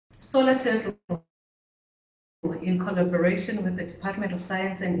Solar Turtle, in collaboration with the Department of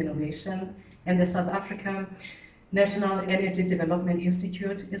Science and Innovation and the South African National Energy Development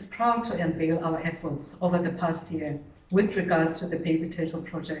Institute, is proud to unveil our efforts over the past year with regards to the Baby Turtle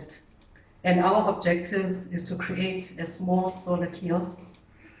project. And our objective is to create a small solar kiosks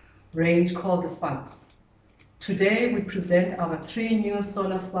range called the Sparks. Today, we present our 3 new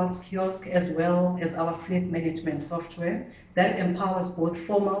Solar Sparks kiosks as well as our fleet management software that empowers both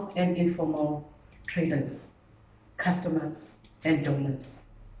formal and informal traders, customers, and donors.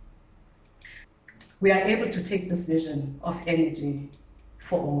 We are able to take this vision of energy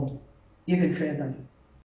for all even further.